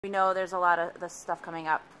We know there's a lot of the stuff coming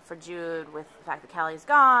up for Jude with the fact that Callie's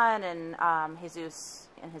gone and Jesus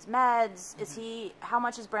and his meds. Is he? How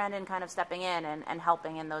much is Brandon kind of stepping in and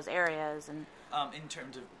helping in those areas? And in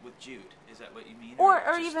terms of with Jude, is that what you mean? Or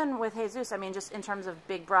even with Jesus? I mean, just in terms of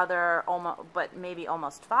big brother, but maybe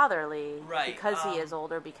almost fatherly, right? Because he is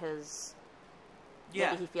older, because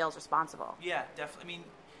maybe he feels responsible. Yeah, definitely.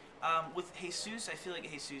 I mean, with Jesus, I feel like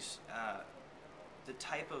Jesus, the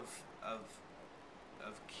type of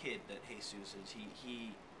kid that Jesus is,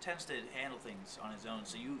 he tends to handle things on his own.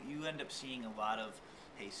 So you end up seeing a lot of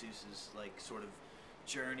Jesus's like sort of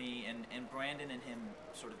journey, and Brandon and him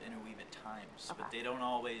sort of interweave at times, but they don't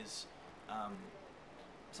always.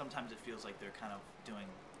 Sometimes it feels like they're kind of doing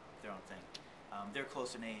their own thing. They're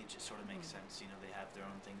close in age; it sort of makes sense. You know, they have their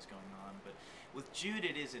own things going on. But with Jude,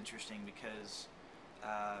 it is interesting because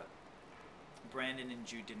Brandon and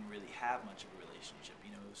Jude didn't really have much of a relationship.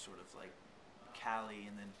 You know, it was sort of like Callie,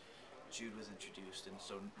 and then Jude was introduced, and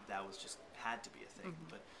so that was just had to be a thing.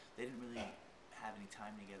 But they didn't really have any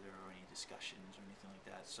time together or any discussions or anything like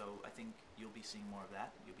that. So I think you'll be seeing more of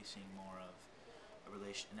that. You'll be seeing more of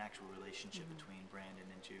an actual relationship between Brandon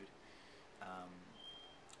and Jude,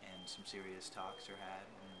 and some serious talks are had,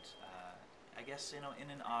 and I guess in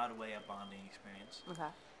an odd way a bonding experience. Okay.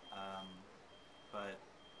 But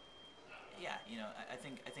yeah, I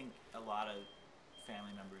think a lot of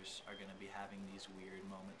family members are going to be having these weird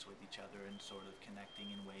moments with each other and sort of connecting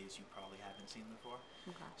in ways you probably haven't seen before.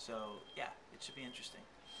 Okay. So yeah, it should be interesting.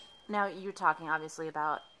 Now, you're talking obviously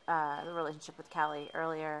about the relationship with Callie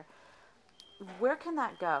earlier. Where can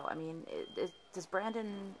that go? I mean, does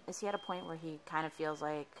Brandon, is he at a point where he kind of feels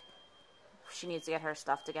like she needs to get her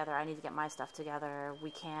stuff together, I need to get my stuff together,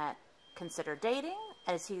 we can't consider dating?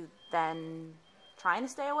 Is he then trying to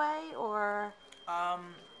stay away, or?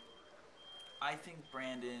 I think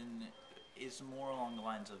Brandon is more along the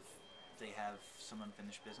lines of they have some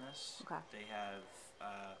unfinished business. Okay. They have,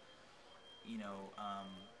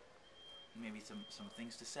 maybe some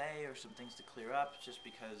things to say or some things to clear up, just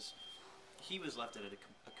because he was left at a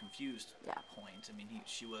confused point. I mean,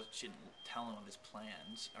 she didn't tell him of his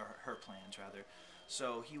plans, or her plans rather.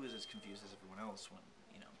 So he was as confused as everyone else when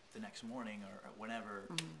the next morning or whenever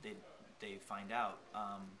they find out.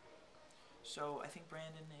 So I think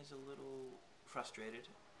Brandon is a little frustrated,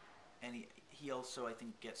 and he also, I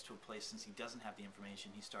think, gets to a place, since he doesn't have the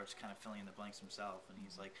information, he starts kind of filling in the blanks himself, and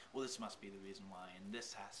he's like, well, this must be the reason why, and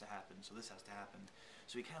this has to happen, so this has to happen.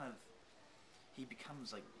 So he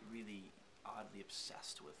becomes like really oddly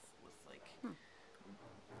obsessed with like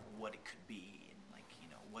what it could be, and like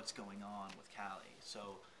what's going on with Callie.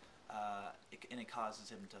 So it causes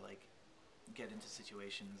him to like get into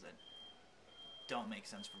situations that don't make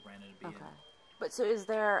sense for Brandon to be in. But so is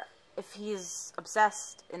there, if he's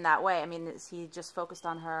obsessed in that way, I mean, is he just focused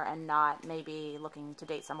on her and not maybe looking to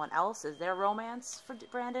date someone else? Is there romance for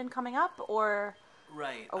Brandon coming up, or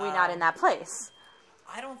are we not in that place?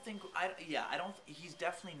 He's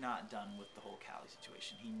definitely not done with the whole Callie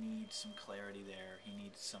situation. He needs some clarity there. He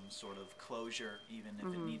needs some sort of closure, even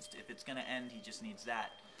if if it's going to end, he just needs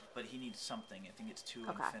that. But he needs something. I think it's too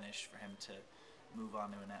unfinished for him to move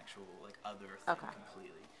on to an actual like other thing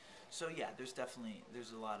completely. So yeah, there's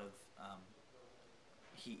a lot of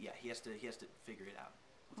he has to figure it out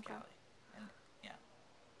with Callie, and yeah.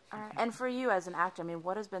 All right. And for you as an actor, I mean,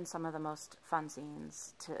 what has been some of the most fun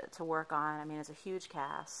scenes to work on? I mean, it's a huge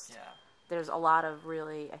cast. Yeah. There's a lot of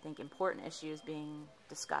really, I think, important issues being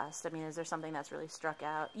discussed. I mean, is there something that's really struck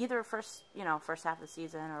out, either first half of the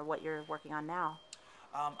season, or what you're working on now?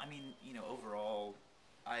 I mean, overall,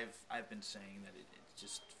 I've been saying that it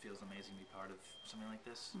just feels amazing to be part of something like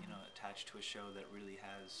this. Attached to a show that really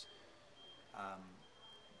has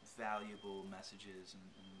valuable messages and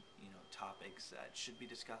topics that should be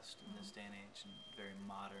discussed in this day and age, and very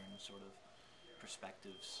modern sort of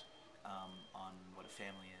perspectives on what a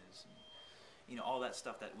family is, and all that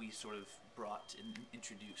stuff that we sort of brought and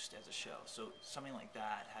introduced as a show. So something like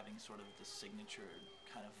that, having sort of the signature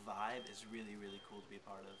kind of vibe, is really, really cool to be a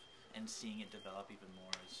part of, and seeing it develop even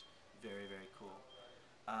more is very, very cool.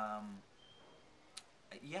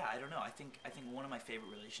 Yeah, I don't know. I think one of my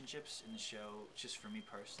favorite relationships in the show, just for me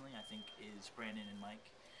personally, I think is Brandon and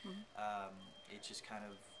Mike. It just kind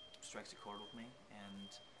of strikes a chord with me, and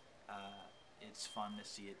it's fun to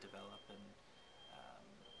see it develop, and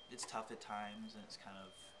it's tough at times, and it's kind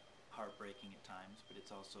of heartbreaking at times, but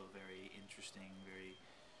it's also a very interesting, very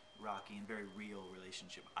rocky, and very real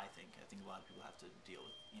relationship. I think a lot of people have to deal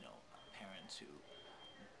with parents who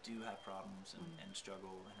do have problems and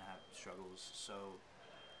struggle and have struggles. So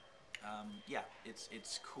yeah,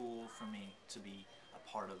 it's cool for me to be a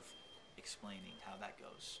part of explaining how that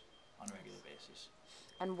goes on a regular basis.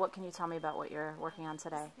 And what can you tell me about what you're working on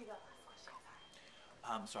today?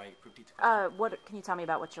 Sorry, repeat the question. What can you tell me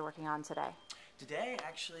about what you're working on today? Today,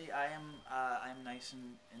 actually, I'm nice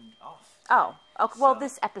and off. Today. Oh, okay. Well,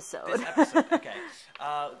 this episode. This episode, okay.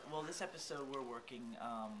 Well, this episode we're working.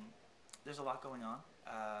 There's a lot going on.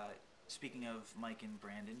 Speaking of Mike and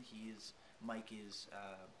Brandon, Mike is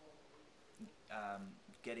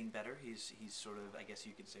getting better. He's sort of, I guess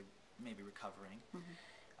you could say, maybe recovering.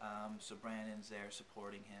 Mm-hmm. So Brandon's there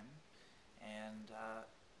supporting him, and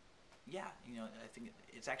yeah, I think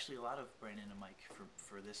it's actually a lot of Brandon and Mike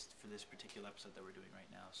for this particular episode that we're doing right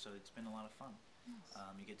now. So it's been a lot of fun. Nice.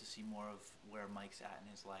 You get to see more of where Mike's at in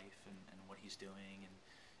his life and what he's doing, and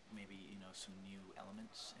maybe some new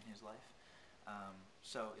elements in his life.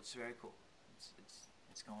 So it's very cool.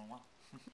 It's going well.